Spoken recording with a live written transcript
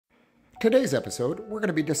Today's episode, we're going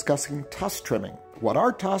to be discussing tusk trimming. What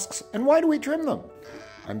are tusks and why do we trim them?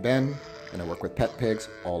 I'm Ben, and I work with pet pigs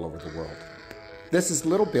all over the world. This is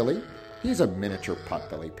little Billy. He's a miniature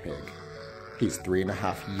potbelly pig. He's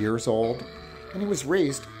 3.5 years old, and he was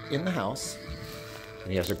raised in the house,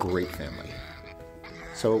 and he has a great family.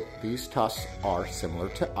 So these tusks are similar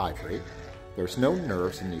to ivory. There's no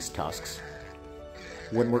nerves in these tusks.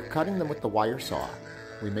 When we're cutting them with the wire saw,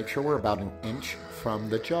 we make sure we're about 1 inch from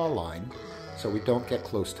the jawline so we don't get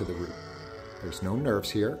close to the root. There's no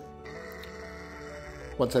nerves here.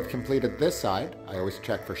 Once I've completed this side, I always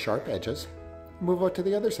check for sharp edges, move out to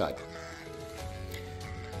the other side.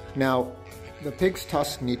 Now, the pig's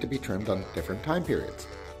tusks need to be trimmed on different time periods.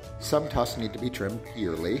 Some tusks need to be trimmed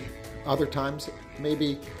yearly, other times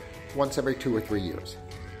maybe once every 2 or 3 years.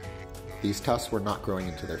 These tusks were not growing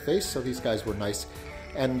into their face, so these guys were nice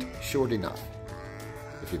and short enough.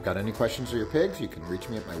 If you've got any questions for your pigs, you can reach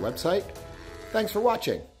me at my website. Thanks for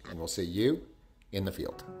watching, and we'll see you in the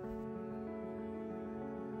field.